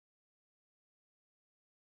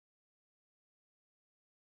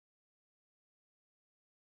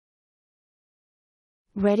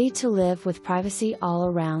Ready to live with privacy all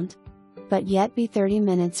around? But yet be 30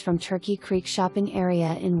 minutes from Turkey Creek shopping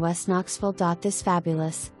area in West Knoxville. This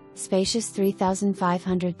fabulous, spacious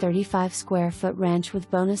 3,535 square foot ranch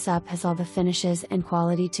with bonus up has all the finishes and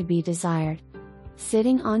quality to be desired.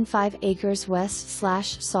 Sitting on 5 acres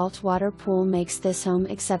west/saltwater pool makes this home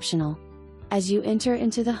exceptional. As you enter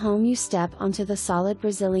into the home, you step onto the solid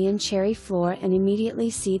Brazilian cherry floor and immediately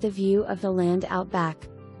see the view of the land out back.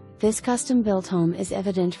 This custom-built home is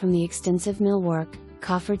evident from the extensive millwork,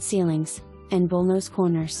 coffered ceilings, and bullnose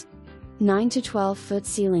corners. 9 to 12 foot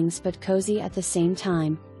ceilings, but cozy at the same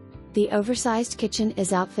time. The oversized kitchen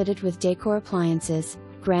is outfitted with decor appliances,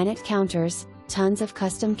 granite counters, tons of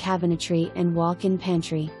custom cabinetry and walk-in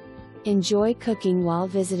pantry. Enjoy cooking while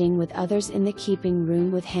visiting with others in the keeping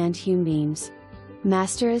room with hand-hewn beams.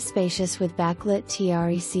 Master is spacious with backlit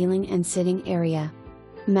tiara ceiling and sitting area.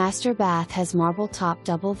 Master bath has marble top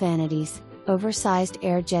double vanities, oversized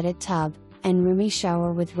air-jetted tub, and roomy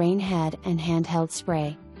shower with rain head and handheld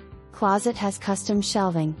spray. Closet has custom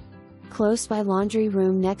shelving. Close by laundry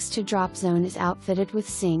room next to drop zone is outfitted with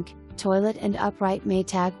sink, toilet and upright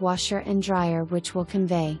Maytag washer and dryer, which will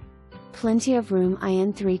convey plenty of room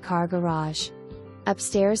in 3-car garage.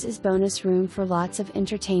 Upstairs is bonus room for lots of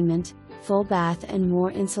entertainment, full bath and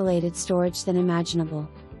more insulated storage than imaginable.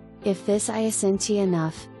 If this isn't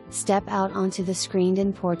enough, step out onto the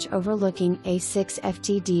screened-in porch overlooking a 6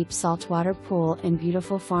 ft deep saltwater pool and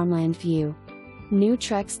beautiful farmland view. New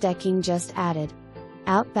Trex decking just added.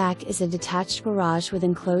 Out back is a detached garage with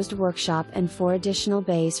enclosed workshop and 4 additional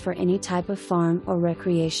bays for any type of farm or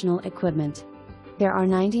recreational equipment. There are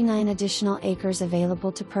 99 additional acres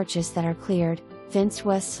available to purchase that are cleared, fenced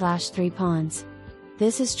west/3 ponds.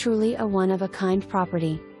 This is truly a one-of-a-kind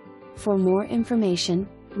property. For more information,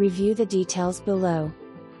 review the details below.